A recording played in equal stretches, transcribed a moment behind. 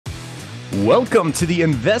Welcome to the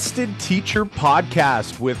Invested Teacher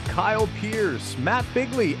Podcast with Kyle Pierce, Matt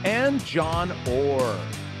Bigley, and John Orr.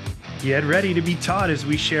 Get ready to be taught as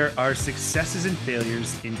we share our successes and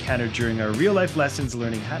failures encountered during our real-life lessons,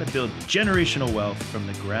 learning how to build generational wealth from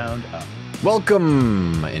the ground up.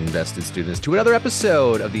 Welcome, invested students, to another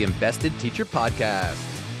episode of the Invested Teacher Podcast.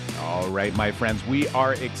 All right, my friends, we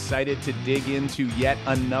are excited to dig into yet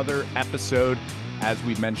another episode. As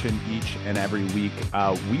we mentioned each and every week,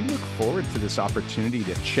 we look forward to this opportunity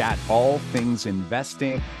to chat all things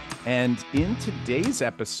investing. And in today's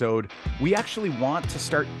episode, we actually want to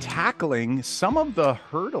start tackling some of the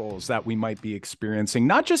hurdles that we might be experiencing,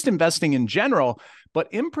 not just investing in general,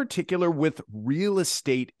 but in particular with real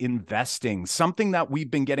estate investing, something that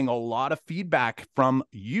we've been getting a lot of feedback from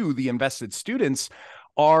you, the invested students,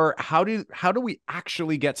 are how do we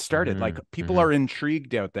actually get started? Like people are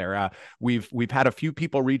intrigued out there. We've had a few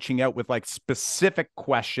people reaching out with like specific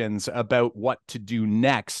questions about what to do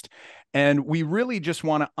next. And we really just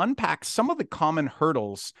want to unpack some of the common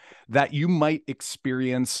hurdles that you might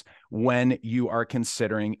experience when you are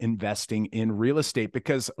considering investing in real estate.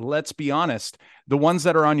 Because let's be honest, the ones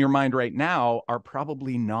that are on your mind right now are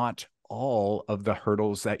probably not all of the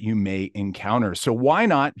hurdles that you may encounter. So why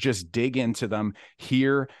not just dig into them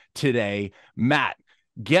here today? Matt,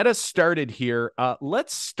 get us started here.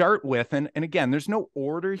 Let's start with, and again, there's no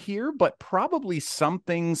order here, but probably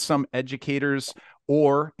something some educators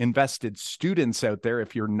or invested students out there,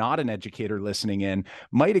 if you're not an educator listening in,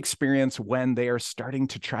 might experience when they are starting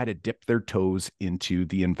to try to dip their toes into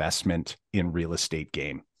the investment in real estate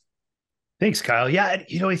game. Thanks, Kyle. Yeah,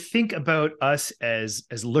 I think about us as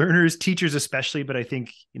learners, teachers especially, but I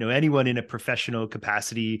think, anyone in a professional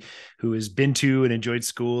capacity who has been to and enjoyed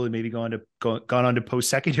school and maybe gone on to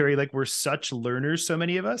post-secondary, like we're such learners, so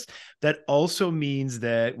many of us. That also means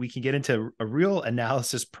that we can get into a real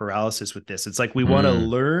analysis paralysis with this. It's like we want to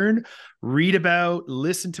learn, read about,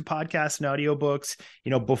 listen to podcasts and audiobooks,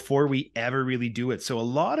 before we ever really do it. So a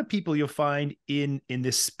lot of people you'll find in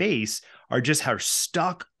this space are just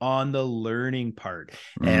stuck on the learning part.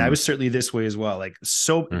 And I was certainly this way as well.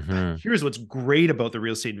 Here's what's great about the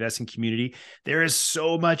real estate investing community. There is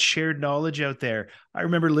so much shared knowledge out there. I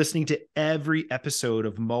remember listening to every episode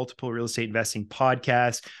of multiple real estate investing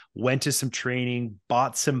podcasts, went to some training,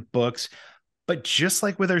 bought some books. But just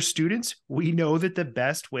like with our students, we know that the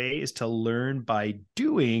best way is to learn by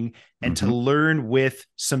doing and to learn with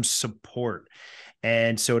some support.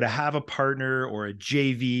 And so to have a partner or a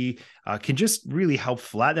JV can just really help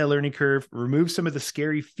flatten that learning curve, remove some of the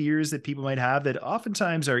scary fears that people might have that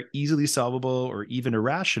oftentimes are easily solvable or even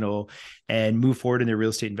irrational, and move forward in their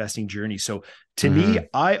real estate investing journey. So to me,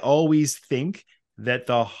 I always think that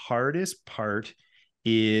the hardest part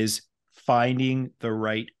is finding the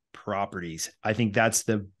right properties. I think that's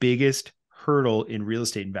the biggest hurdle in real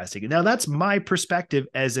estate investing. And now that's my perspective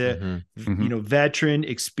as a veteran,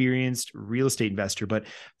 experienced real estate investor. But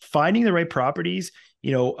finding the right properties,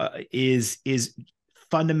 is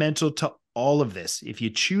fundamental to all of this. If you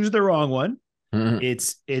choose the wrong one,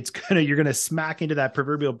 you're gonna smack into that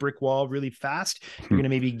proverbial brick wall really fast. You're gonna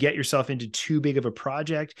maybe get yourself into too big of a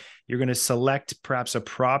project. You're gonna select perhaps a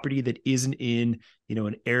property that isn't in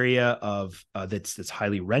an area of that's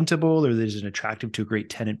highly rentable or that isn't attractive to a great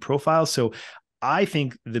tenant profile. So I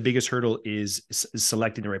think the biggest hurdle is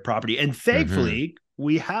selecting the right property. And thankfully,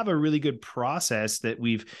 we have a really good process that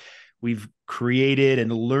we've created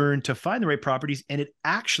and learned to find the right properties. And it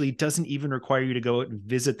actually doesn't even require you to go out and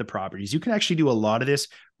visit the properties. You can actually do a lot of this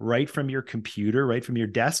right from your computer, right from your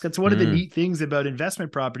desk. That's one of the neat things about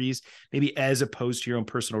investment properties, maybe as opposed to your own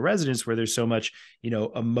personal residence, where there's so much,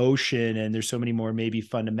 emotion and there's so many more maybe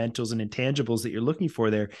fundamentals and intangibles that you're looking for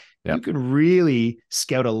there. Yep. You can really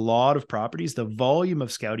scout a lot of properties. The volume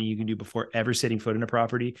of scouting you can do before ever setting foot in a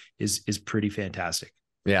property is pretty fantastic.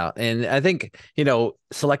 Yeah. And I think,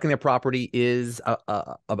 selecting a property is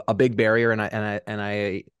a big barrier. And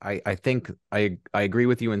I think I agree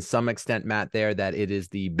with you in some extent, Matt, there, that it is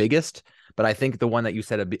the biggest, but I think the one that you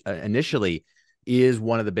said initially is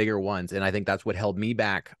one of the bigger ones. And I think that's what held me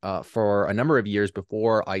back for a number of years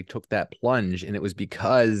before I took that plunge. And it was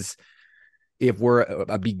because if we're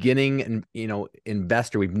a beginning,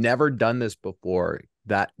 investor, we've never done this before,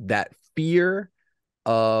 that fear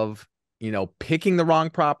of picking the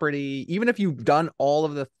wrong property, even if you've done all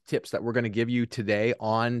of the tips that we're going to give you today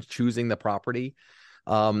on choosing the property,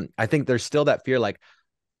 I think there's still that fear, like,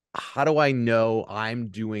 how do I know I'm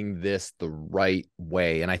doing this the right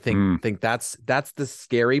way? And I think that's the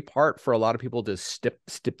scary part for a lot of people to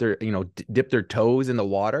dip their toes in the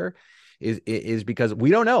water is because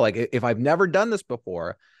we don't know. Like, if I've never done this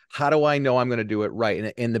before, how do I know I'm going to do it right?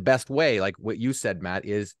 And in the best way, like what you said, Matt,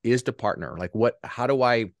 is to partner. Like how do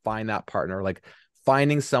I find that partner? Like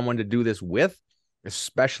finding someone to do this with,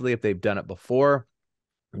 especially if they've done it before,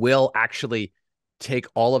 will actually take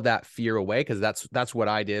all of that fear away. Cause that's what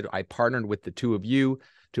I did. I partnered with the two of you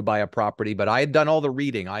to buy a property, but I had done all the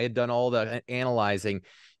reading. I had done all the analyzing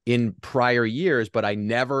in prior years, but I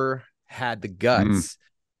never had the guts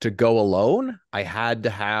to go alone. I had to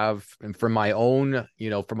have, and for my own,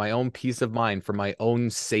 for my own peace of mind, for my own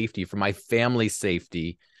safety, for my family's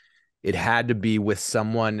safety, it had to be with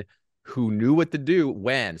someone who knew what to do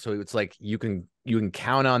when. So it's like you can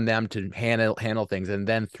count on them to handle things. And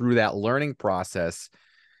then through that learning process,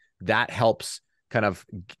 that helps kind of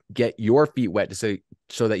get your feet wet to say,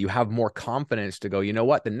 so that you have more confidence to go, you know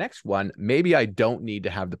what, the next one, maybe I don't need to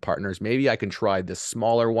have the partners. Maybe I can try this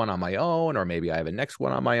smaller one on my own, or maybe I have a next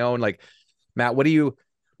one on my own. Like, Matt,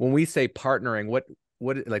 when we say partnering, what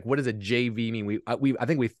does a JV mean? I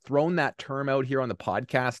think we've thrown that term out here on the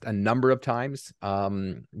podcast a number of times.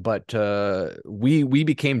 But we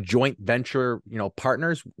became joint venture,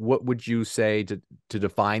 partners. What would you say to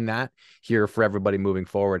define that here for everybody moving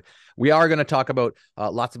forward? We are going to talk about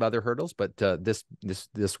lots of other hurdles, but this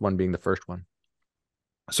one being the first one.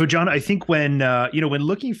 So, John, I think when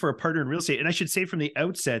looking for a partner in real estate, and I should say from the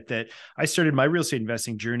outset that I started my real estate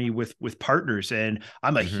investing journey with partners, and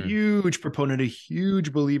I'm a huge proponent, a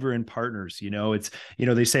huge believer in partners. It's,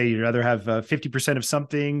 they say you'd rather have 50% of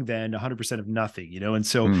something than 100% of nothing, and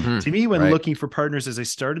so to me, when looking for partners, as I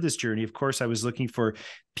started this journey, of course, I was looking for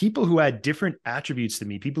people who had different attributes to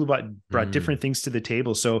me, people who brought different things to the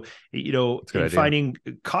table. So, finding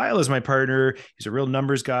Kyle as my partner, he's a real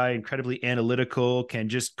numbers guy, incredibly analytical, can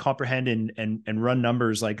just comprehend and run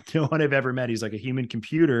numbers like no one I've ever met. He's like a human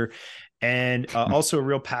computer, and also a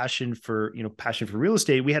real passion for real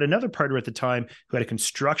estate. We had another partner at the time who had a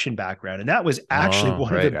construction background, and that was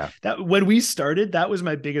actually that when we started, that was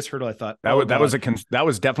my biggest hurdle. I thought that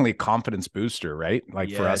was definitely a confidence booster, right?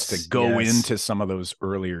 Like for us to go into some of those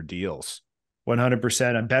earlier deals.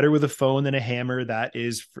 100%. I'm better with a phone than a hammer. That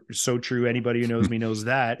is so true. Anybody who knows me knows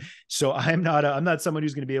that. So I'm not someone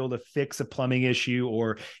who's going to be able to fix a plumbing issue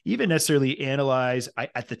or even necessarily analyze.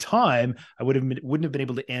 At the time, I wouldn't have been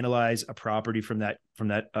able to analyze a property from that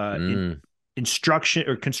instruction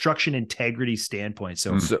or construction integrity standpoint.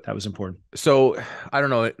 So that was important. So I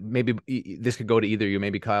don't know, maybe this could go to either of you,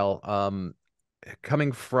 maybe Kyle,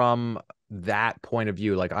 coming from that point of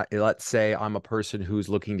view, like let's say I'm a person who's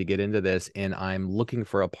looking to get into this and I'm looking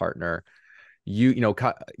for a partner. You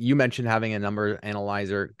mentioned having a number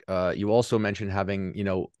analyzer. You also mentioned having,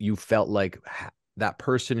 you felt like that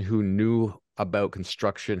person who knew about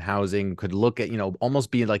construction, housing, could look at,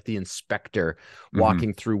 almost be like the inspector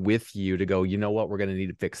walking through with you to go, you know what, we're going to need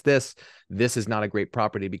to fix this. This is not a great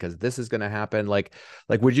property because this is going to happen. Like,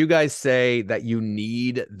 would you guys say that you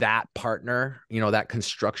need that partner, that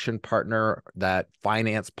construction partner, that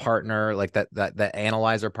finance partner, like that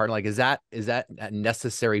analyzer partner? Like, is that a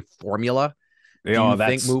necessary formula? Do you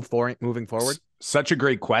think moving forward? Such a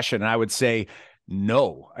great question. And I would say,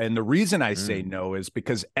 no. And the reason I say no is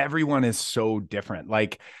because everyone is so different.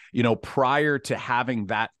 Like, prior to having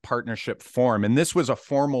that partnership form, and this was a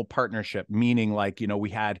formal partnership, meaning like, we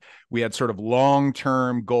had sort of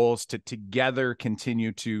long-term goals to together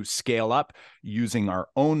continue to scale up using our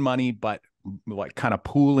own money, but like kind of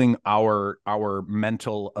pooling our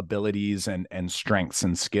mental abilities and strengths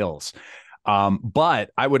and skills. But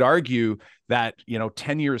I would argue that,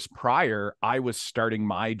 10 years prior, I was starting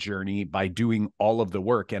my journey by doing all of the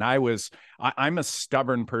work. And I'm a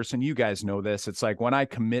stubborn person. You guys know this. It's like when I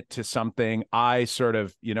commit to something, I sort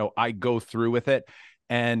of, I go through with it.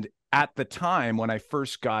 And at the time when I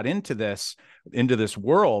first got into this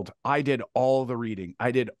world, I did all the reading.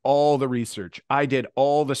 I did all the research. I did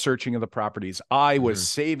all the searching of the properties. I was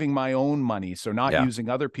saving my own money, so not using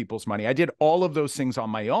other people's money. I did all of those things on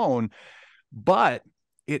my own. But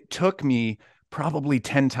it took me probably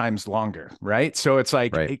 10 times longer, right? So it's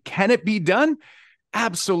like, can it be done?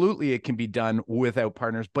 Absolutely, it can be done without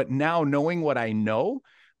partners. But now knowing what I know,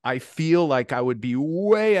 I feel like I would be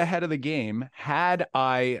way ahead of the game had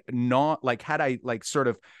I sort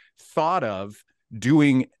of thought of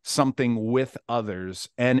doing something with others.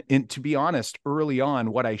 And to be honest, early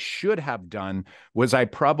on, what I should have done was I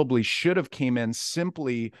probably should have came in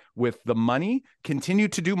simply with the money, continue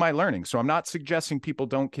to do my learning. So I'm not suggesting people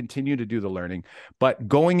don't continue to do the learning, but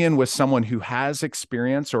going in with someone who has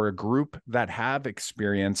experience or a group that have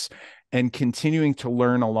experience and continuing to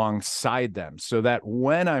learn alongside them so that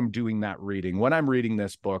when I'm doing that reading, when I'm reading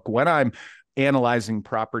this book, when I'm analyzing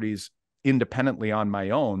properties independently on my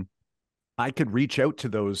own, I could reach out to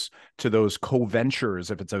those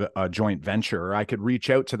co-venturers if it's a joint venture, or I could reach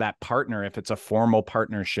out to that partner if it's a formal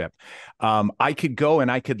partnership. I could go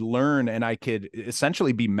and I could learn, and I could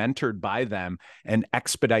essentially be mentored by them and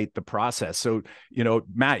expedite the process. So,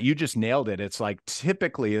 Matt, you just nailed it. It's like,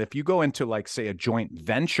 typically if you go into, like, say, a joint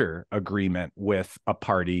venture agreement with a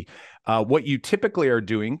party, what you typically are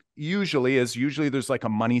doing usually there's like a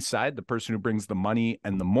money side, the person who brings the money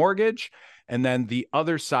and the mortgage. And then the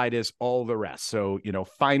other side is all the rest. So,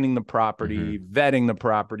 finding the property, vetting the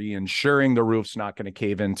property, ensuring the roof's not going to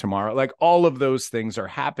cave in tomorrow. Like, all of those things are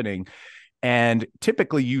happening. And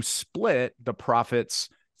typically you split the profits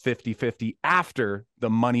 50-50 after the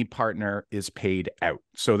money partner is paid out.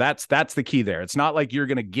 So that's the key there. It's not like you're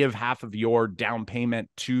going to give half of your down payment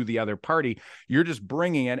to the other party. You're just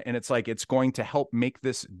bringing it, and it's like, it's going to help make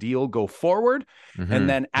this deal go forward. And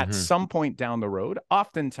then at some point down the road,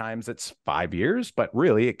 oftentimes it's 5 years, but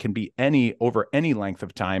really it can be over any length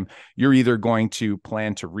of time. You're either going to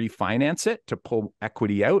plan to refinance it, to pull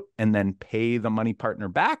equity out and then pay the money partner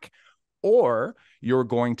back, or you're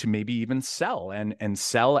going to maybe even sell and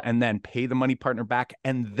then pay the money partner back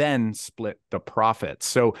and then split the profits.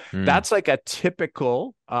 So that's like a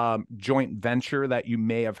typical joint venture that you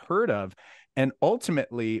may have heard of. And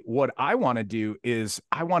ultimately, what I want to do is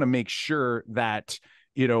I want to make sure that,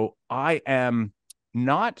 I am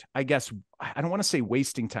not, I guess, I don't want to say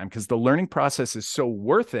wasting time, because the learning process is so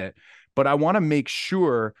worth it, but I want to make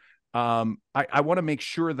sure, I want to make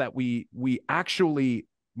sure that we actually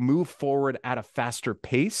move forward at a faster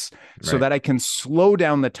pace, so that I can slow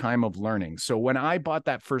down the time of learning. So when I bought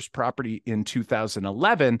that first property in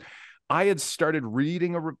 2011, I had started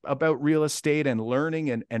reading about real estate and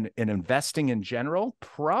learning and investing in general,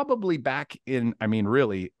 probably back in,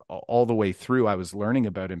 really all the way through, I was learning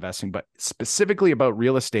about investing, but specifically about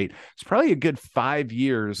real estate. It's probably a good 5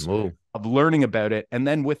 years of learning about it. And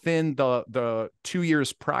then within the 2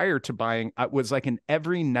 years prior to buying, it was like an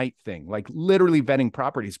every night thing, like literally vetting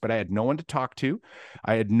properties, but I had no one to talk to.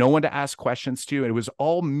 I had no one to ask questions to. It was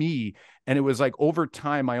all me. And it was like, over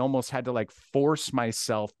time, I almost had to like force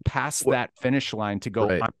myself past that finish line to go,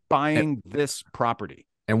 I'm buying this property.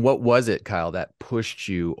 And what was it, Kyle, that pushed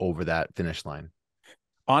you over that finish line?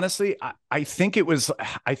 Honestly, I think it was,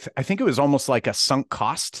 I think it was almost like a sunk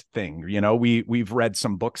cost thing. We've read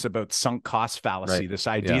some books about sunk cost fallacy, this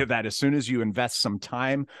idea that as soon as you invest some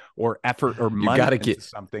time or effort or money into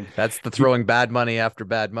something, that's the throwing bad money after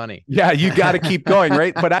bad money. Yeah, you got to keep going,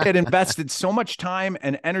 right? But I had invested so much time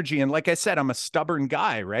and energy. And like I said, I'm a stubborn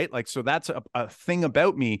guy, right? Like, so that's a thing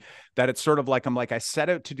about me, that it's sort of like, I'm like, I set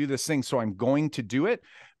out to do this thing, so I'm going to do it.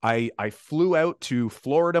 I flew out to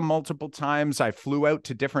Florida multiple times. I flew out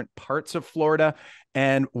to different parts of Florida.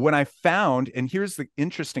 And when I found, and here's the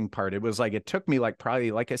interesting part, it was like, it took me like probably,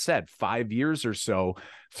 like I said, 5 years or so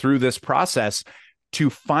through this process to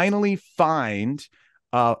finally find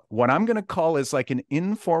what I'm going to call is like an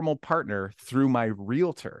informal partner through my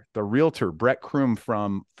realtor, the realtor, Brett Kroom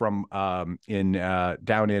from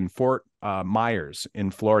down in Fort Myers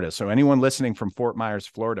in Florida. So anyone listening from Fort Myers,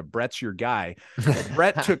 Florida, Brett's your guy.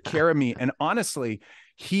 Brett took care of me. And honestly,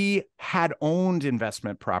 he had owned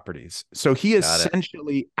investment properties. So he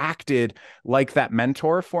essentially acted like that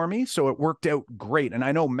mentor for me. So it worked out great. And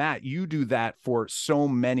I know, Matt, you do that for so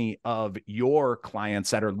many of your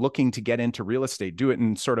clients that are looking to get into real estate, do it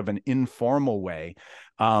in sort of an informal way.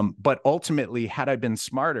 But ultimately, had I been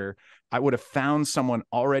smarter, I would have found someone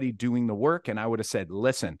already doing the work. And I would have said,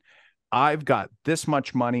 listen, I've got this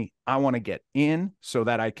much money. I want to get in so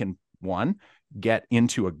that I can, one, get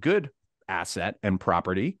into a good asset and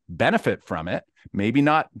property, benefit from it, maybe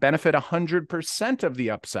not benefit 100% of the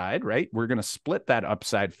upside, right? We're going to split that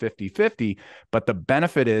upside 50-50, but the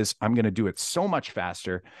benefit is I'm going to do it so much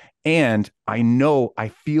faster. And I know I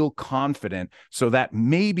feel confident, so that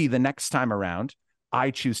maybe the next time around,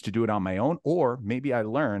 I choose to do it on my own, or maybe I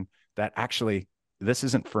learn that actually this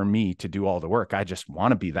isn't for me to do all the work. I just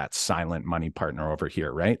want to be that silent money partner over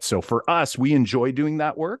here, right? So for us, we enjoy doing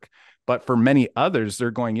that work. But for many others, they're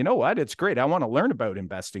going, you know what? It's great. I want to learn about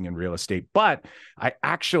investing in real estate, but I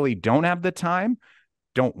actually don't have the time,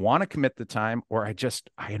 don't want to commit the time, or I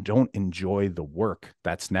don't enjoy the work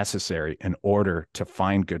that's necessary in order to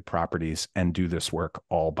find good properties and do this work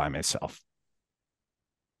all by myself.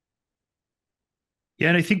 Yeah,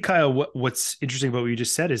 and I think, Kyle, what's interesting about what you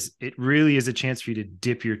just said is it really is a chance for you to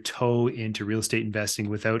dip your toe into real estate investing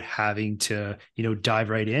without having to, dive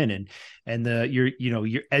right in. And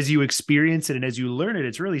you're as you experience it and as you learn it,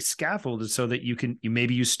 it's really scaffolded so that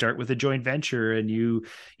you start with a joint venture and you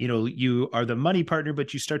are the money partner,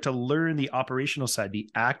 but you start to learn the operational side, the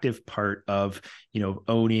active part of,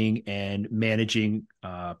 owning and managing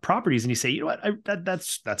properties. And you say, you know what,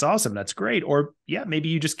 that's awesome. That's great. Or yeah, maybe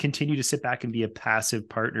you just continue to sit back and be a passive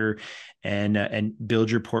partner and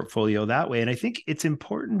build your portfolio that way. And I think it's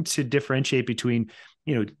important to differentiate between,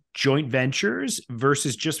 joint ventures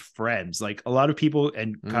versus just friends. Like a lot of people,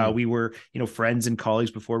 and Kyle, we were, friends and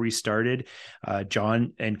colleagues before we started.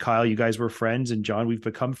 John and Kyle, you guys were friends, and John, we've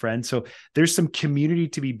become friends. So there's some community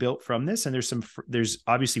to be built from this. And there's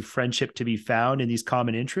obviously friendship to be found in these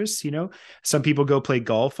common interests. Some people go play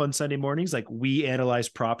golf on Sunday mornings. Like we analyze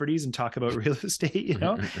properties and talk about real estate,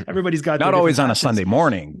 everybody's got not always on a Sunday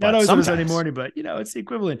morning, not always sometimes on a Sunday morning, but it's the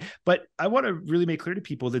equivalent. But I want to really make clear to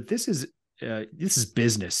people that this is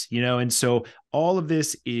business, and so all of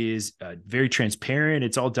this is very transparent.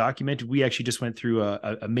 It's all documented. We actually just went through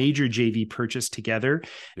a major JV purchase together,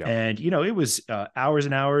 and it was hours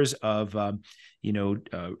and hours of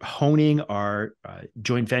honing our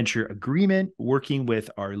joint venture agreement, working with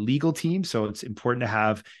our legal team. So it's important to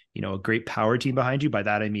have a great power team behind you. By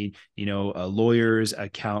that I mean lawyers,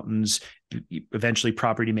 accountants, eventually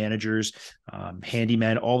property managers,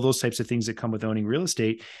 handyman, all those types of things that come with owning real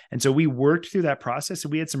estate. And so we worked through that process,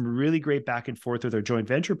 and we had some really great back and forth with our joint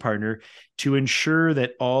venture partner to ensure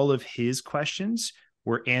that all of his questions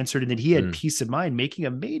were answered and that he had peace of mind making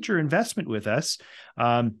a major investment with us.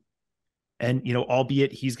 And,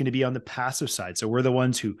 albeit he's going to be on the passive side. So we're the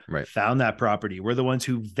ones who found that property. We're the ones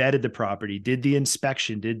who vetted the property, did the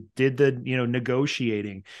inspection, did the,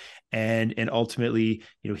 negotiating. And ultimately,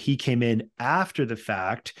 he came in after the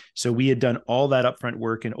fact. So we had done all that upfront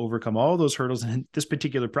work and overcome all those hurdles. And this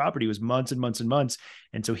particular property was months and months and months.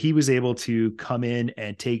 And so he was able to come in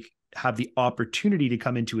and have the opportunity to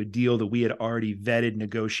come into a deal that we had already vetted,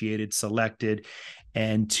 negotiated, selected,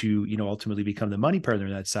 and to, ultimately become the money partner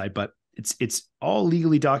on that side. But it's all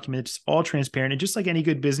legally documented. It's all transparent. And just like any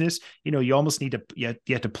good business, you almost need to, you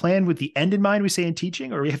have to plan with the end in mind, we say in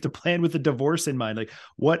teaching, or we have to plan with the divorce in mind. Like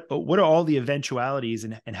what are all the eventualities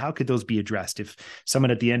and how could those be addressed? If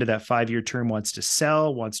someone at the end of that 5-year term wants to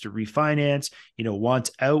sell, wants to refinance,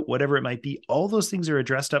 wants out, whatever it might be, all those things are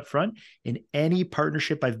addressed up front. In any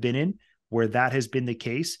partnership I've been in where that has been the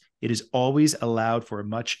case, it has always allowed for a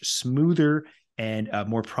much smoother and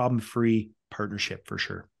more problem-free partnership for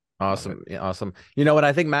sure. Awesome. Yeah, awesome. You know what?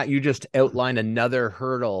 I think, Matt, you just outlined another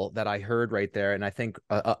hurdle that I heard right there. And I think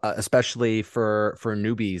especially for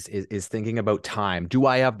newbies is thinking about time. Do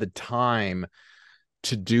I have the time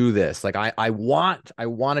to do this? Like I want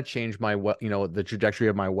to change my, the trajectory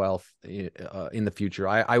of my wealth in the future.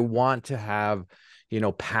 I want to have,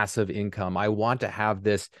 passive income. I want to have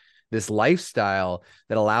this lifestyle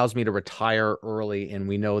that allows me to retire early. And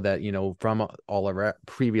we know that, from all of our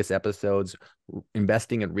previous episodes,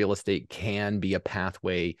 investing in real estate can be a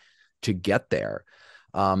pathway to get there.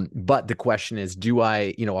 But the question is,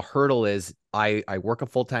 a hurdle is I work a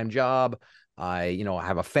full-time job. I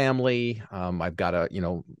have a family. I've got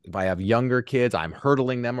if I have younger kids, I'm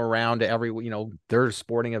hurdling them around to every, their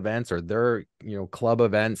sporting events or their, club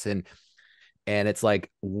events. And it's like,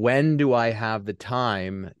 when do I have the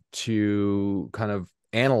time to kind of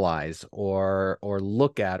analyze or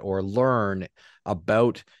look at or learn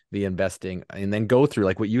about the investing and then go through,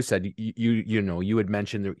 like what you said, you had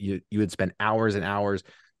mentioned that you had spent hours and hours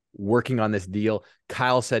working on this deal.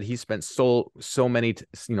 Kyle said he spent so many,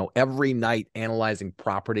 every night analyzing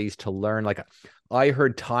properties to learn. Like I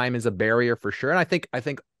heard time is a barrier for sure. And I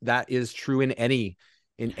think that is true in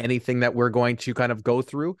anything that we're going to kind of go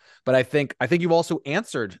through. But I think you've also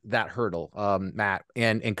answered that hurdle, Matt,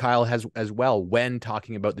 and Kyle has as well, when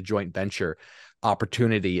talking about the joint venture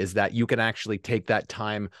opportunity, is that you can actually take that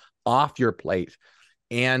time off your plate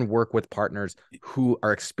and work with partners who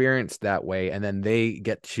are experienced that way. And then they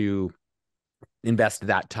get to invest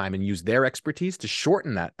that time and use their expertise to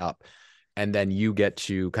shorten that up. And then you get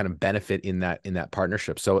to kind of benefit in that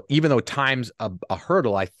partnership. So even though time's a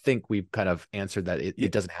hurdle, I think we've kind of answered that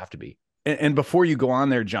it doesn't have to be. And before you go on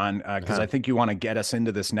there, John, because I think you want to get us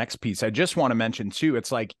into this next piece, I just want to mention too,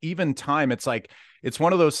 it's like even time, it's like, it's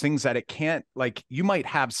one of those things that it can't, like, you might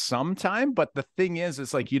have some time, but the thing is,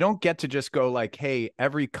 it's like, you don't get to just go like, hey,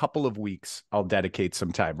 every couple of weeks, I'll dedicate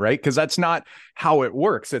some time, right? Because that's not how it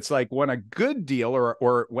works. It's like when a good deal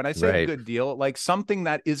or when I say a good deal, like something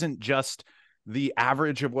that isn't just the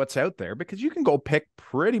average of what's out there, because you can go pick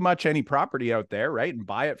pretty much any property out there, right? And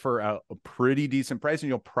buy it for a pretty decent price, and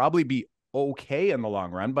you'll probably be okay in the long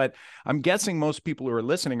run. But I'm guessing most people who are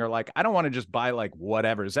listening are like, I don't want to just buy like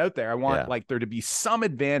whatever's out there. I want like there to be some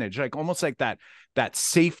advantage, like almost like that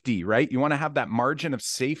safety, right? You want to have that margin of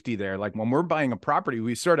safety there. Like when we're buying a property,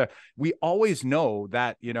 we always know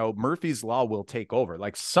that, you know, Murphy's Law will take over.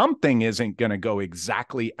 Like something isn't going to go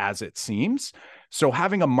exactly as it seems. So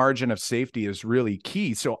having a margin of safety is really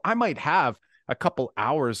key. So I might have a couple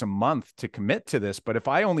hours a month to commit to this, but if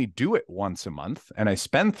I only do it once a month and I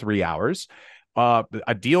spend 3 hours,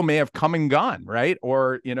 a deal may have come and gone, right?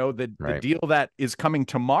 Or, you know, the deal that is coming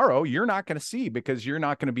tomorrow, you're not going to see because you're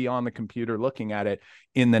not going to be on the computer looking at it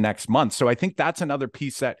in the next month. So I think that's another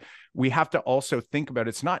piece that we have to also think about.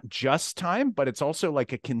 It's not just time, but it's also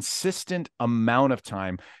like a consistent amount of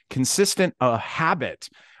time, consistent habit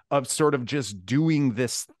of sort of just doing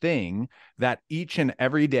this thing that each and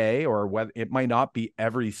every day, or whether it might not be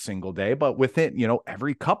every single day, but within, you know,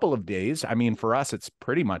 every couple of days. I mean, for us, it's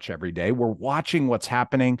pretty much every day. We're watching what's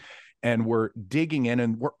happening and we're digging in,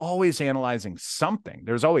 and we're always analyzing something.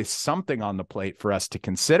 There's always something on the plate for us to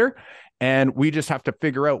consider. And we just have to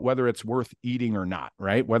figure out whether it's worth eating or not,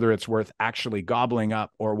 right? Whether it's worth actually gobbling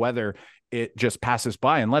up or whether it just passes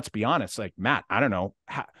by. And let's be honest, like Matt, I don't know,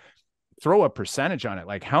 throw a percentage on it.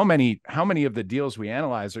 Like how many of the deals we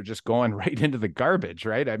analyze are just going right into the garbage,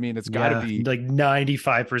 right? I mean, it's got to be like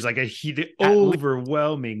 95%, like the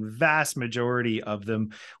overwhelming vast majority of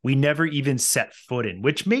them we never even set foot in,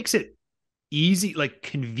 which makes it easy, like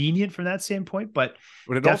convenient from that standpoint, but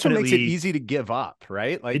it also makes it easy to give up,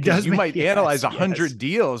 right? Like, because you might analyze 100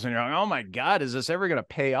 deals and you're like, oh my God, is this ever going to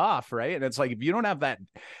pay off, right? And it's like, if you don't have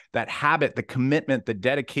that habit, the commitment, the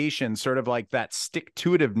dedication, sort of like that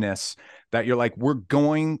stick-to-itiveness that you're like,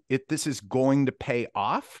 this is going to pay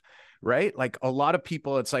off, right? Like a lot of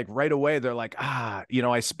people, it's like right away, they're like, you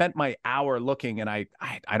know, I spent my hour looking and I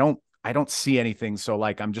don't see anything. So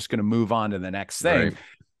like, I'm just going to move on to the next thing. Right.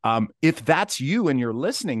 If that's you and you're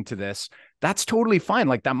listening to this, that's totally fine.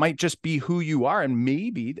 Like that might just be who you are. And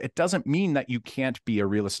maybe it doesn't mean that you can't be a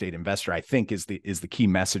real estate investor, I think is the key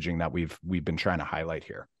messaging that we've been trying to highlight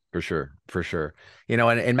here. For sure. You know,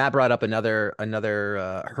 and Matt brought up another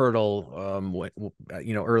hurdle,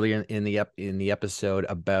 you know, early in the episode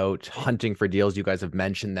about hunting for deals. You guys have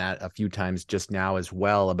mentioned that a few times just now as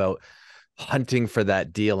well, about hunting for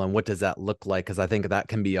that deal and what does that look like? Because I think that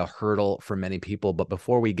can be a hurdle for many people. But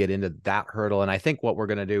before we get into that hurdle, and I think what we're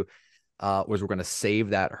going to do was we're going to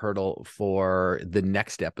save that hurdle for the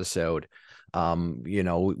next episode. You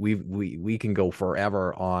know, we can go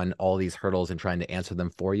forever on all these hurdles and trying to answer them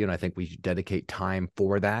for you. And I think we should dedicate time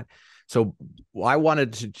for that. So I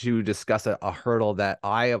wanted to discuss a hurdle that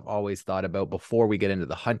I have always thought about before we get into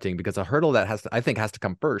the hunting, because a hurdle that has to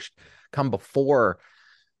come before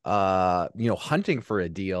you know, hunting for a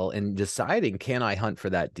deal and deciding, can I hunt for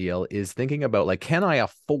that deal, is thinking about like, can I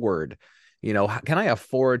afford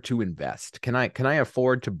to invest? Can I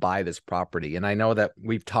afford to buy this property? And I know that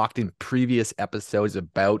we've talked in previous episodes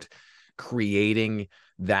about creating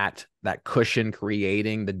that cushion,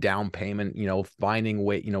 creating the down payment, you know,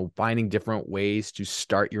 finding different ways to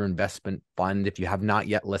start your investment fund. If you have not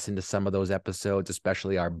yet listened to some of those episodes,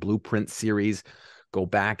 especially our Blueprint series, go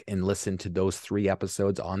back and listen to those 3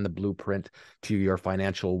 episodes on the blueprint to your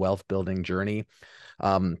financial wealth building journey.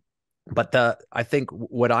 But I think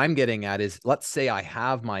what I'm getting at is, let's say I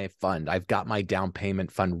have my fund, I've got my down payment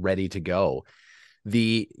fund ready to go.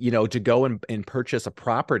 To go and purchase a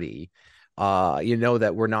property, you know,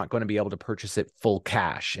 that we're not going to be able to purchase it full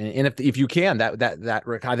cash. And if you can,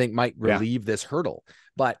 that I think might relieve this hurdle.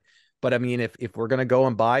 But I mean, if we're going to go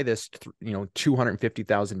and buy this, you know,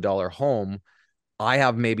 $250,000 home, I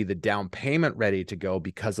have maybe the down payment ready to go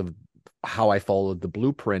because of how I followed the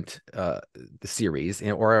blueprint, the series,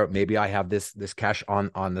 or maybe I have this cash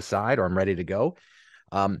on the side, or I'm ready to go.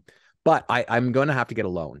 But I'm going to have to get a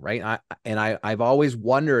loan, right? I've always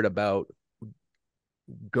wondered about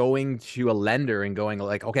going to a lender and going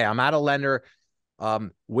like, okay, I'm at a lender.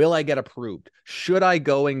 Will I get approved? Should I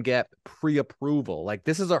go and get pre-approval? Like,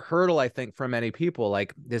 this is a hurdle, I think, for many people.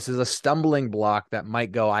 Like, this is a stumbling block that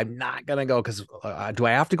might go, I'm not going to go because do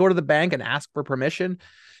I have to go to the bank and ask for permission?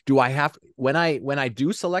 Do I have, when I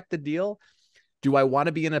do select the deal, do I want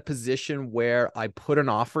to be in a position where I put an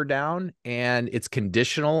offer down and it's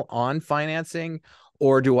conditional on financing?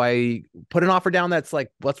 Or do I put an offer down that's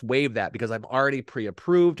like, let's waive that because I'm already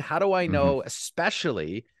pre-approved? How do I know,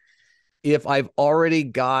 especially if I've already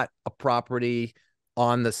got a property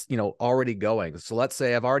on this, already going. So let's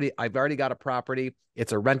say I've already got a property.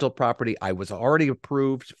 It's a rental property. I was already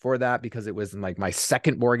approved for that because it was like my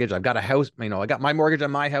second mortgage. I've got a house, I got my mortgage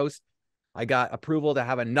on my house. I got approval to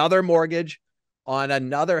have another mortgage on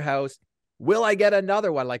another house. Will I get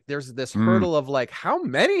another one? Like there's this hurdle of like, how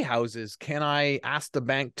many houses can I ask the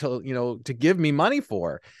bank to give me money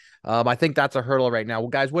for? I think that's a hurdle right now. Well,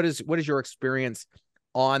 guys, what is your experience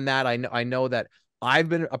on that? I know that I've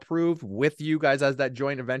been approved with you guys as that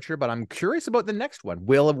joint venture, but I'm curious about the next one.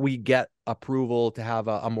 Will we get approval to have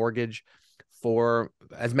a mortgage for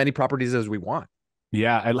as many properties as we want?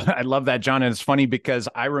 Yeah, I love that, John. And it's funny because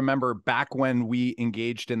I remember back when we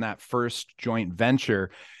engaged in that first joint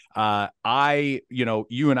venture,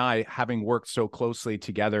 you and I, having worked so closely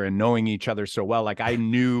together and knowing each other so well, like I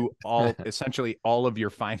knew essentially all of your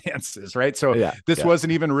finances, right? So this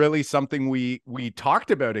wasn't even really something we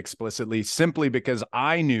talked about explicitly, simply because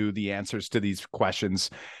I knew the answers to these questions,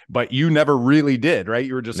 but you never really did, right?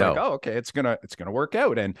 You were just like, oh, okay, it's gonna work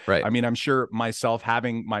out. And I mean, I'm sure myself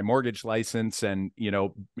having my mortgage license and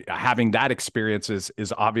having that experience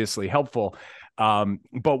is obviously helpful.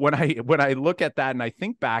 But when I look at that and I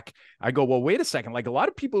think back, I go, well, wait a second. Like a lot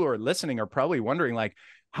of people who are listening are probably wondering, like,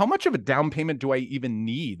 how much of a down payment do I even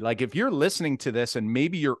need? Like if you're listening to this and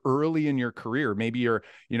maybe you're early in your career, maybe you're,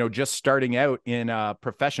 just starting out in a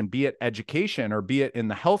profession, be it education or be it in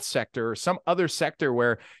the health sector or some other sector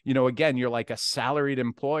where, again, you're like a salaried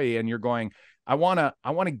employee and you're going, I want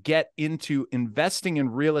to get into investing in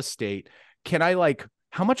real estate. Can I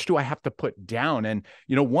how much do I have to put down? And,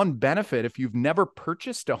 one benefit, if you've never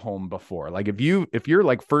purchased a home before, like if you're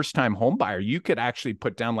like first time home buyer, you could actually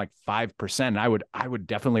put down like 5%. I would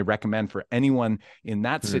definitely recommend for anyone in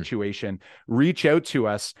that situation, reach out to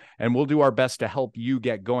us and we'll do our best to help you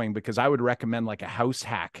get going, because I would recommend like a house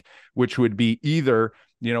hack, which would be either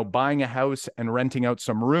buying a house and renting out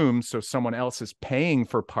some rooms so someone else is paying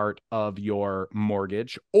for part of your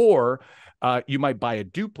mortgage, or you might buy a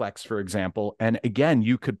duplex, for example. And again,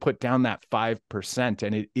 you could put down that 5%,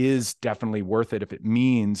 and it is definitely worth it if it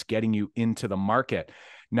means getting you into the market.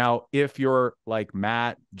 Now, if you're like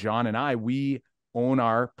Matt, John, and I, we own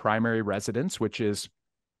our primary residence, which is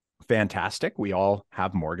fantastic. We all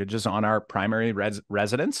have mortgages on our primary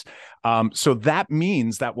residence. So that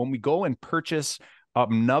means that when we go and purchase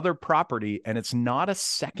another property, and it's not a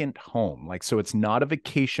second home, so it's not a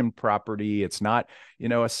vacation property, it's not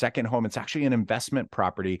a second home, it's actually an investment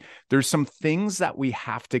property, there's some things that we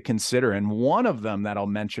have to consider. And one of them that I'll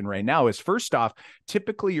mention right now is, first off,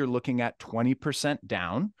 typically you're looking at 20%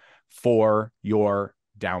 down for your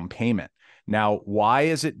down payment. Now, why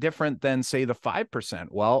is it different than, say, the 5%?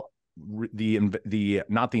 Well, the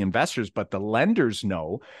not the investors, but the lenders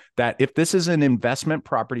know that if this is an investment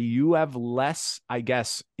property, you have less, I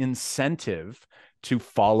guess, incentive to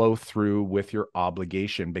follow through with your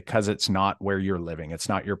obligation, because it's not where you're living. It's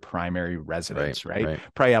not your primary residence, right?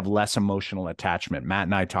 Probably have less emotional attachment. Matt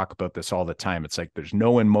and I talk about this all the time. It's like there's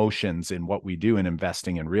no emotions in what we do in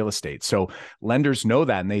investing in real estate. So lenders know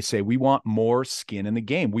that, and they say, we want more skin in the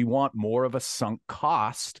game. We want more of a sunk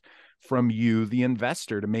cost from you, the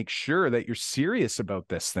investor, to make sure that you're serious about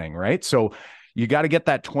this thing, right? So you got to get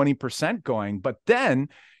that 20% going, but then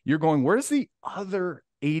you're going, where's the other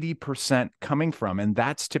 80% coming from? And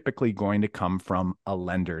that's typically going to come from a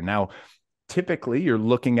lender. Now, typically you're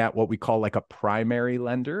looking at what we call like a primary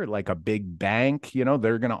lender, like a big bank. They're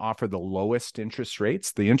going to offer the lowest interest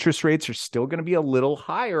rates. The interest rates are still going to be a little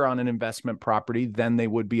higher on an investment property than they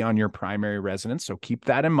would be on your primary residence. So keep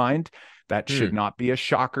that in mind. That should not be a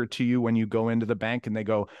shocker to you when you go into the bank and they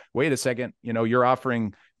go, wait a second, you're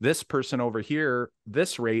offering this person over here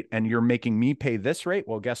this rate and you're making me pay this rate.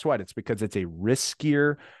 Well, guess what? It's because it's a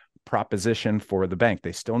riskier proposition for the bank.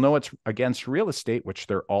 They still know it's against real estate, which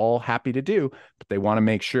they're all happy to do, but they want to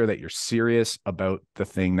make sure that you're serious about the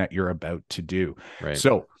thing that you're about to do. Right.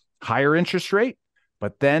 So higher interest rate,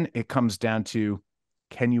 but then it comes down to,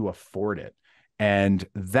 can you afford it? And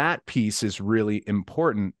that piece is really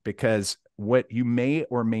important, because what you may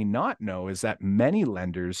or may not know is that many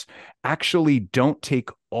lenders actually don't take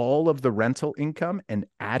all of the rental income and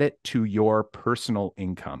add it to your personal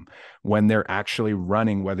income when they're actually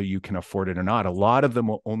running, whether you can afford it or not. A lot of them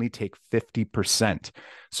will only take 50%.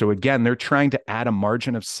 So again, they're trying to add a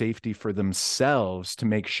margin of safety for themselves to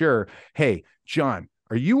make sure, hey, John,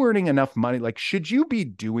 are you earning enough money? Like, should you be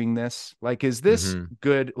doing this? Like, is this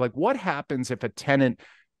good? Like, what happens if a tenant,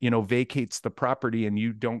 vacates the property and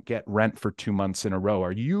you don't get rent for 2 months in a row?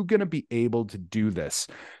 Are you going to be able to do this?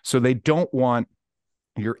 So they don't want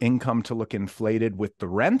your income to look inflated with the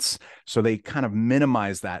rents. So they kind of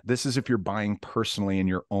minimize that. This is if you're buying personally in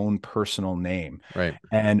your own personal name. Right.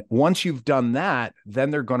 And once you've done that,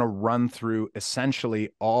 then they're going to run through essentially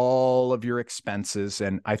all of your expenses.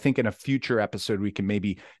 And I think in a future episode, we can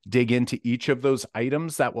maybe dig into each of those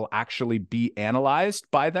items that will actually be analyzed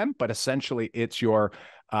by them. But essentially, it's your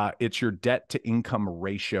debt to income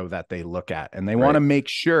ratio that they look at. And they want to make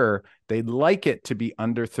sure, they'd like it to be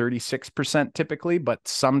under 36% typically, but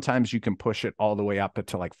sometimes you can push it all the way up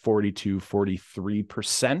to like 42,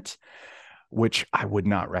 43%, which I would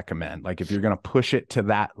not recommend. Like if you're going to push it to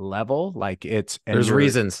that level, like there's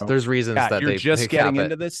reasons that you're just getting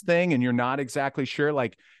into this thing and you're not exactly sure,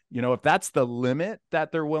 like, if that's the limit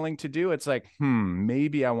that they're willing to do, it's like,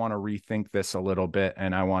 maybe I want to rethink this a little bit.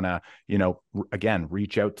 And I want to, again,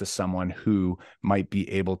 reach out to someone who might be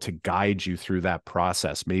able to guide you through that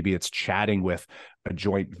process. Maybe it's chatting with a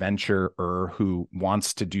joint venture or who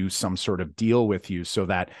wants to do some sort of deal with you so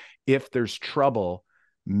that if there's trouble,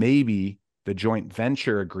 maybe the joint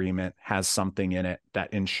venture agreement has something in it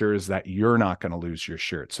that ensures that you're not going to lose your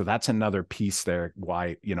shirt. So that's another piece there,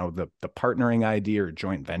 why, the partnering idea or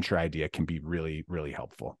joint venture idea can be really, really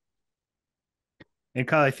helpful. And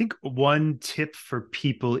Kyle, I think one tip for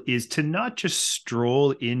people is to not just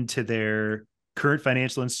stroll into their current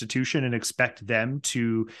financial institution and expect them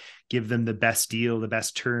to give them the best deal, the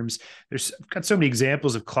best terms. I've got so many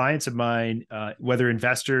examples of clients of mine, whether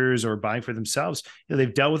investors or buying for themselves,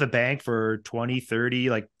 they've dealt with a bank for 20, 30,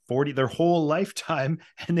 like 40, their whole lifetime,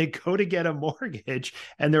 and they go to get a mortgage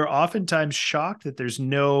and they're oftentimes shocked that there's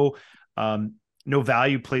no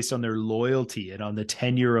value placed on their loyalty and on the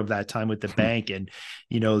tenure of that time with the bank. And,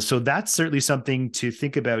 so that's certainly something to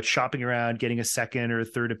think about, shopping around, getting a second or a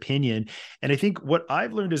third opinion. And I think what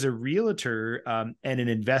I've learned as a realtor and an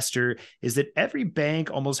investor is that every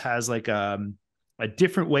bank almost has like a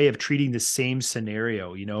different way of treating the same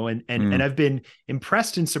scenario, and I've been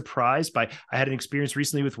impressed and surprised by, I had an experience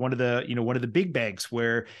recently with one of the big banks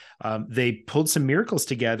where they pulled some miracles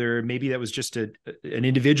together. Maybe that was just an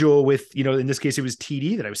individual with, in this case, it was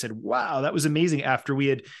TD that I said, wow, that was amazing. After we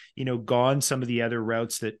had, gone some of the other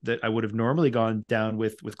routes that I would have normally gone down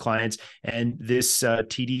with clients. And this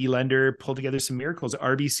TD lender pulled together some miracles.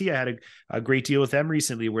 RBC, I had a great deal with them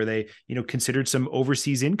recently where they, considered some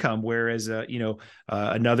overseas income, whereas,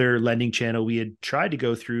 another lending channel we had tried to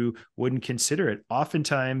go through wouldn't consider it.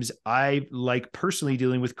 Oftentimes, I like personally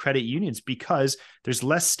dealing with credit unions because there's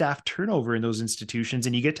less staff turnover in those institutions,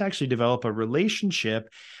 and you get to actually develop a relationship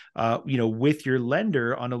with your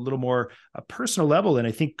lender on a little more personal level. And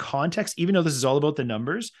I think context, even though this is all about the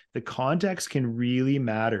numbers, the context can really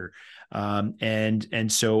matter.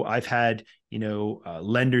 And so I've had,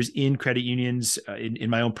 lenders in credit unions in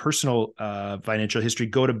my own personal financial history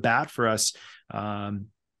go to bat for us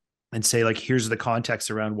and say, like, here's the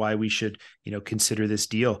context around why we should, consider this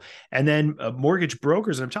deal. And then mortgage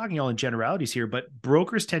brokers, and I'm talking all in generalities here, but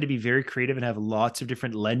brokers tend to be very creative and have lots of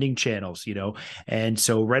different lending channels, and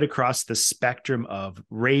so right across the spectrum of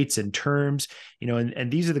rates and terms,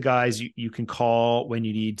 and these are the guys you can call when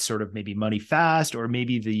you need sort of maybe money fast, or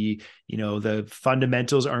maybe the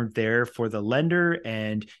fundamentals aren't there for the lender,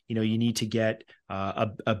 and, you need to get a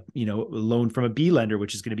loan from a B lender,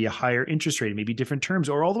 which is going to be a higher interest rate, maybe different terms,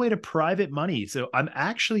 or all the way to private money. So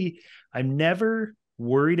I'm never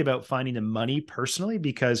worried about finding the money personally,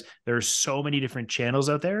 because there are so many different channels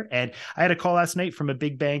out there. And I had a call last night from a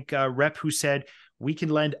big bank rep who said, we can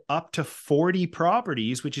lend up to 40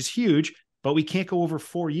 properties, which is huge, but we can't go over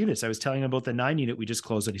 4 units. I was telling him about the 9 unit we just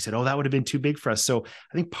closed, and he said, oh, that would have been too big for us. So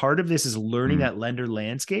I think part of this is learning that lender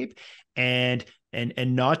landscape and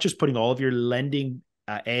not just putting all of your lending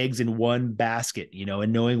eggs in one basket,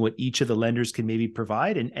 and knowing what each of the lenders can maybe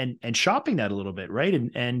provide, and shopping that a little bit, right?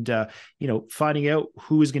 And finding out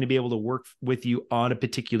who is going to be able to work with you on a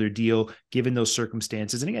particular deal, given those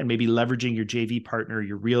circumstances. And again, maybe leveraging your JV partner,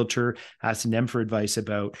 your realtor, asking them for advice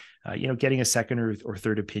about, getting a second or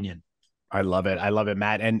third opinion. I love it. I love it,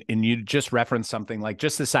 Matt. And you just referenced something like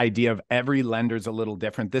just this idea of every lender's a little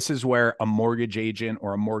different. This is where a mortgage agent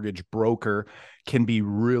or a mortgage broker can be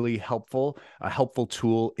really helpful, a helpful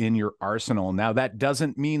tool in your arsenal. Now, that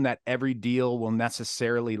doesn't mean that every deal will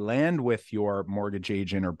necessarily land with your mortgage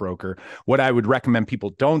agent or broker. What I would recommend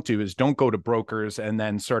people don't do is don't go to brokers and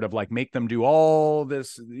then sort of like make them do all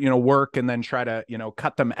this, work and then try to,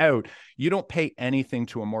 cut them out. You don't pay anything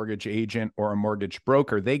to a mortgage agent or a mortgage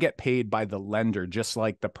broker. They get paid by the lender, just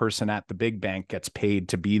like the person at the big bank gets paid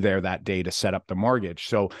to be there that day to set up the mortgage.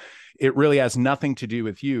 So it really has nothing to do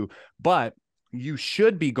with you. But you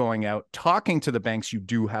should be going out talking to the banks you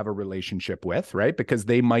do have a relationship with, right? Because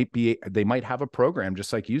they might have a program,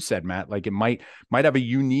 just like you said, Matt. Like it might have a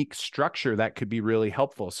unique structure that could be really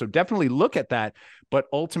helpful. So definitely look at that. But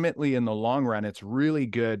ultimately, in the long run, it's really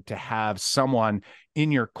good to have someone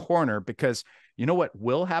in your corner, because you know what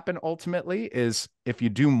will happen ultimately is if you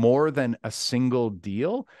do more than a single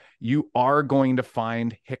deal, you are going to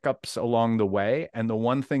find hiccups along the way. And the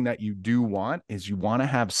one thing that you do want is you want to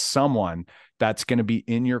have someone that's going to be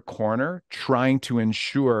in your corner trying to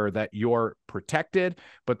ensure that you're protected,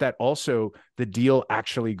 but that also the deal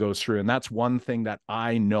actually goes through. And that's one thing that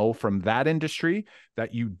I know from that industry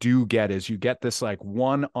that you do get is you get this like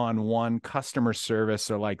one-on-one customer service.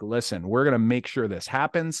 They're like, listen, we're going to make sure this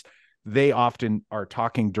happens. They often are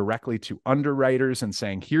talking directly to underwriters and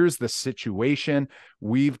saying, here's the situation.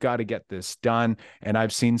 We've got to get this done. And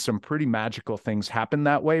I've seen some pretty magical things happen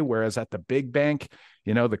that way. Whereas at the big bank,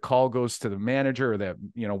 you know, the call goes to the manager, or the,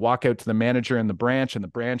 you know, walk out to the manager in the branch, and the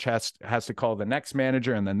branch has to call the next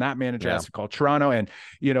manager, and then that manager has to call Toronto. And,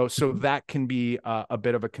 you know, so that can be a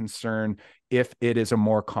bit of a concern if it is a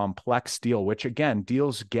more complex deal, which again,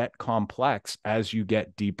 deals get complex as you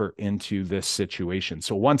get deeper into this situation.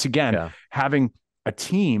 So once again, having a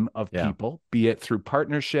team of people, be it through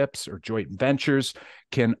partnerships or joint ventures,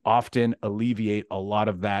 can often alleviate a lot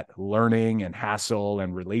of that learning and hassle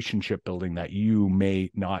and relationship building that you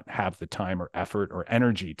may not have the time or effort or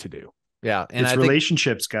energy to do. Yeah. And it's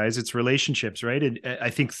relationships, guys. It's relationships, right? And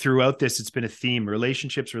I think throughout this, it's been a theme: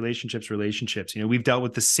 relationships. You know, we've dealt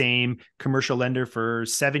with the same commercial lender for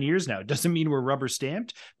 7 years now. It doesn't mean we're rubber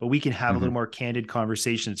stamped, but we can have a little more candid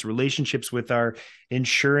conversation. It's relationships with our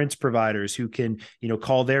insurance providers who can, you know,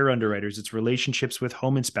 call their underwriters. It's relationships with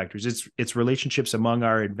home inspectors. It's relationships among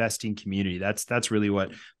our investing community. That's really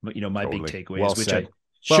what, you know, my big takeaway is, which I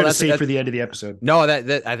should have saved for the end of the episode. No,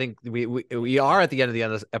 that I think we are at the end of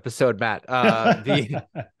the episode, Matt.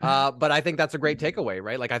 But I think that's a great takeaway,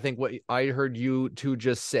 right? Like I think what I heard you two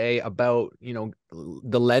just say about, you know,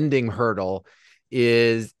 the lending hurdle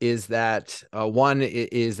is that one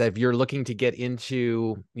is that if you're looking to get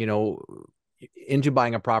into, you know, into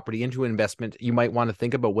buying a property, into investment, you might want to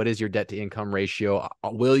think about what is your debt to income ratio.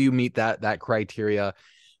 Will you meet that criteria?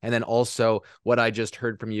 And then also what I just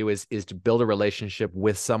heard from you is to build a relationship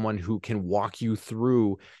with someone who can walk you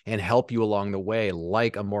through and help you along the way,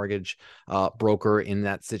 like a mortgage broker in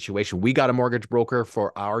that situation. We got a mortgage broker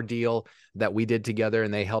for our deal that we did together,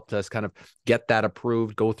 and they helped us kind of get that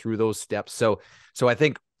approved, go through those steps. So I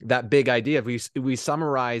think that big idea, if we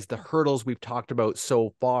summarize the hurdles we've talked about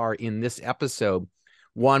so far in this episode,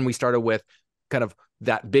 one, we started with kind of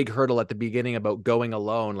that big hurdle at the beginning about going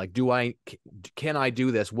alone. Like, can I do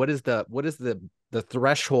this? What is the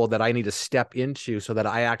threshold that I need to step into so that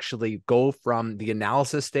I actually go from the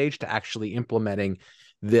analysis stage to actually implementing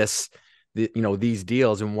these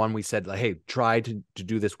deals? And one, we said, like, hey, try to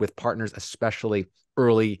do this with partners, especially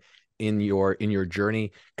early in your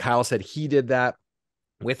journey. Kyle said he did that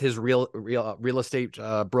with his real estate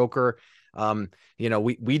broker.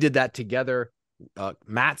 We did that together.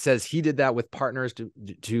 Matt says he did that with partners to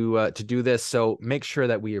do this. So make sure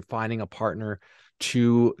that we are finding a partner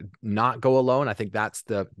to not go alone. I think that's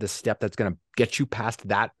the step that's going to get you past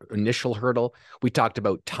that initial hurdle. We talked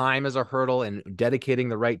about time as a hurdle and dedicating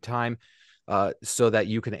the right time so that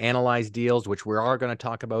you can analyze deals, which we are going to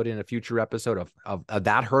talk about in a future episode of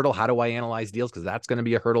that hurdle. How do I analyze deals? Because that's going to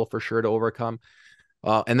be a hurdle for sure to overcome.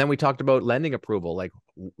 And then we talked about lending approval. Like,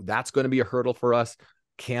 that's going to be a hurdle for us.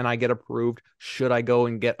 Can I get approved? Should I go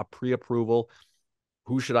and get a pre-approval?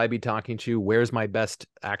 Who should I be talking to? Where's my best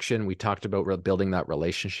action? We talked about building that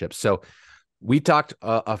relationship. So we talked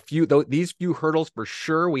these few hurdles for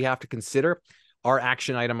sure we have to consider. Our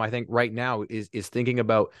action item, I think right now is thinking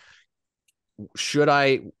about,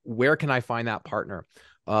 where can I find that partner?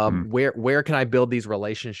 Where can I build these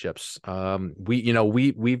relationships?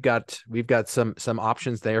 We've got some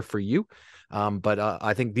options there for you. But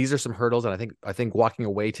I think these are some hurdles, and I think walking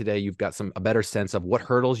away today, you've got a better sense of what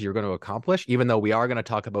hurdles you're going to accomplish, even though we are going to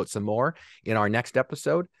talk about some more in our next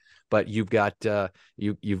episode. But you've got some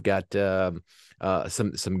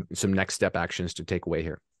next step actions to take away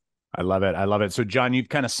here. I love it. So John, you've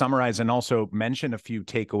kind of summarized and also mentioned a few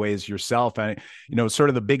takeaways yourself. And, sort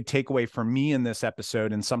of the big takeaway for me in this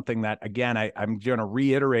episode, and something that, again, I'm going to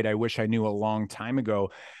reiterate, I wish I knew a long time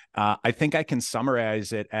ago. I think I can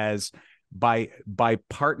summarize it as, by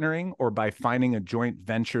partnering or by finding a joint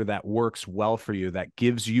venture that works well for you, that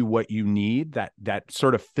gives you what you need, that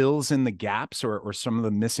sort of fills in the gaps or some of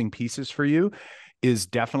the missing pieces for you, is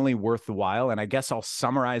definitely worth the while. And I guess I'll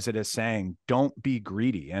summarize it as saying, don't be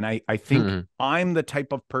greedy. And I think I'm the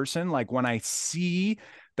type of person, like when I see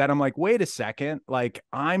that, I'm like, wait a second, like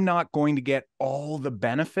I'm not going to get all the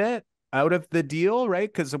benefit out of the deal,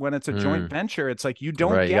 right? Because when it's a joint venture, it's like you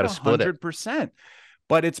don't get 100%.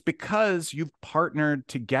 But it's because you've partnered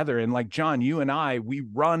together. And like, John, you and I, we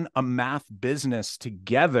run a math business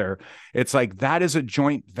together. It's like, that is a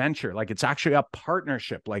joint venture. Like, it's actually a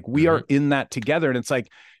partnership. Like, we are in that together. And it's like,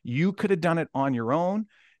 you could have done it on your own,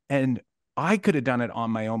 and I could have done it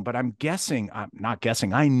on my own, but I'm not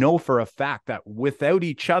guessing. I know for a fact that without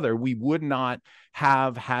each other, we would not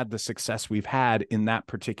have had the success we've had in that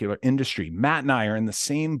particular industry. Matt and I are in the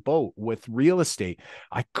same boat with real estate.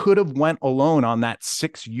 I could have went alone on that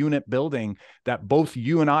 6-unit building that both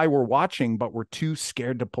you and I were watching, but we're too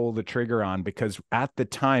scared to pull the trigger on, because at the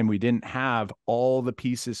time we didn't have all the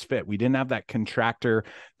pieces fit. We didn't have that contractor,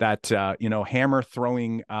 that, hammer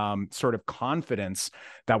throwing sort of confidence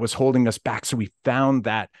that was holding us back. So we found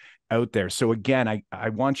that out there. So again, I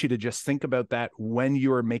want you to just think about that when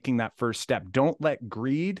you are making that first step. Don't let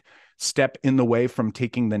greed step in the way from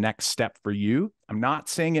taking the next step for you. I'm not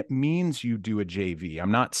saying it means you do a JV.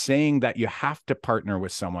 I'm not saying that you have to partner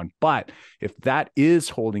with someone, but if that is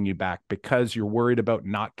holding you back because you're worried about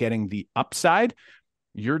not getting the upside,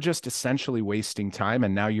 you're just essentially wasting time,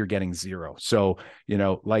 and now you're getting zero. So,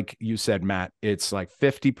 like you said, Matt, it's like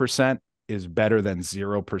 50% is better than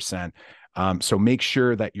 0%. So make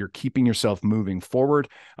sure that you're keeping yourself moving forward.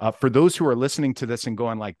 For those who are listening to this and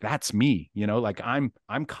going like, that's me, like I'm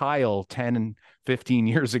Kyle 10 and 15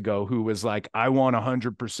 years ago, who was like, I want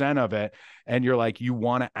 100% of it. And you're like, you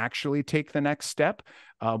want to actually take the next step.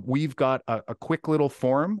 We've got a quick little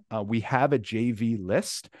form. We have a JV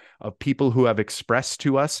list of people who have expressed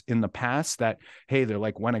to us in the past that, hey, they're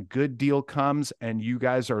like, when a good deal comes and you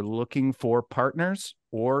guys are looking for partners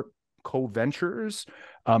or co-venturers,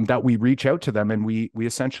 that we reach out to them and we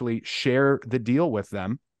essentially share the deal with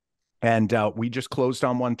them. And we just closed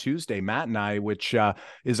on one Tuesday, Matt and I, which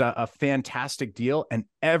is a fantastic deal, and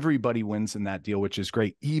everybody wins in that deal, which is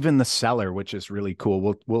great. Even the seller, which is really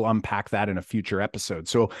cool. We'll unpack that in a future episode.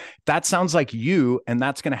 So if that sounds like you, and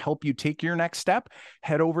that's going to help you take your next step,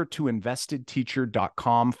 head over to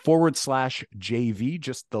investedteacher.com/JV,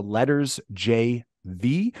 just the letters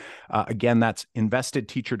JV. Again, that's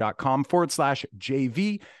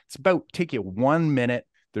investedteacher.com/JV. It's about take you 1 minute.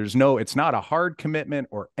 It's not a hard commitment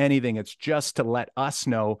or anything. It's just to let us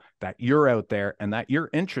know that you're out there and that you're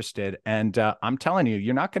interested. And I'm telling you,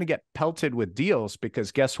 you're not going to get pelted with deals,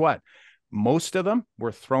 because guess what? Most of them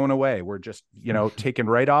we're throwing away. We're just, taken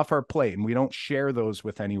right off our plate, and we don't share those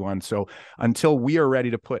with anyone. So until we are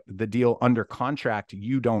ready to put the deal under contract,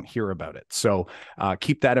 you don't hear about it. So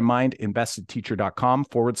keep that in mind,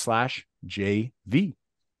 investedteacher.com/JV.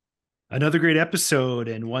 Another great episode,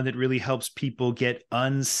 and one that really helps people get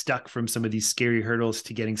unstuck from some of these scary hurdles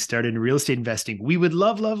to getting started in real estate investing. We would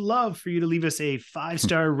love for you to leave us a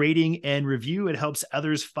 5-star rating and review. It helps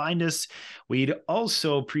others find us. We'd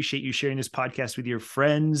also appreciate you sharing this podcast with your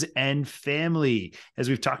friends and family. As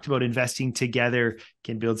we've talked about, investing together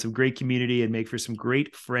can build some great community and make for some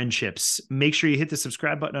great friendships. Make sure you hit the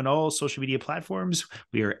subscribe button on all social media platforms.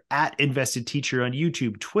 We are at Invested Teacher on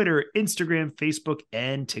YouTube, Twitter, Instagram, Facebook,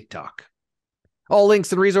 and TikTok. All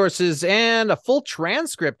links and resources and a full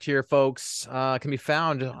transcript here, folks, can be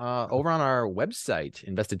found over on our website,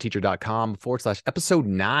 investedteacher.com/episode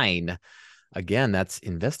 9. Again, that's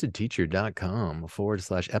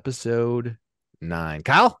investedteacher.com/episode 9.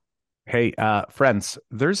 Kyle? Hey, friends,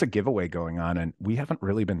 there's a giveaway going on, and we haven't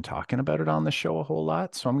really been talking about it on the show a whole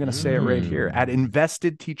lot. So I'm going to say it right here at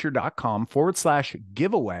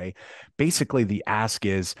investedteacher.com/giveaway. Basically, the ask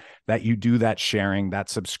is that you do that sharing, that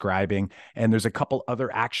subscribing, and there's a couple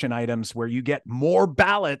other action items where you get more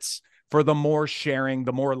ballots for the more sharing,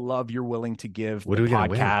 the more love you're willing to give the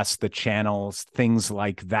podcast, the channels, things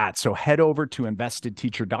like that. So head over to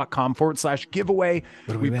investedteacher.com/giveaway.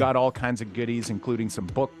 We've got all kinds of goodies, including some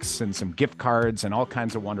books and some gift cards and all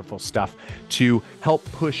kinds of wonderful stuff to help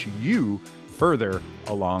push you further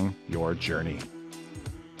along your journey.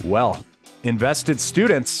 Well, invested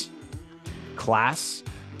students, class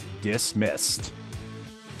dismissed.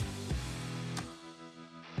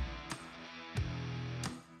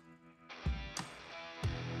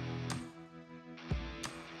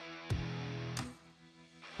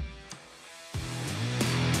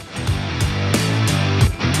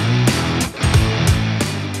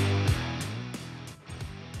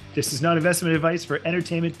 This is not investment advice for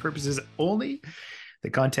entertainment purposes only. The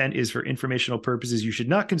content is for informational purposes. You should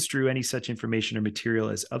not construe any such information or material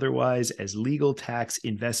as otherwise as legal, tax,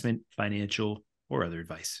 investment, financial, or other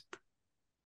advice.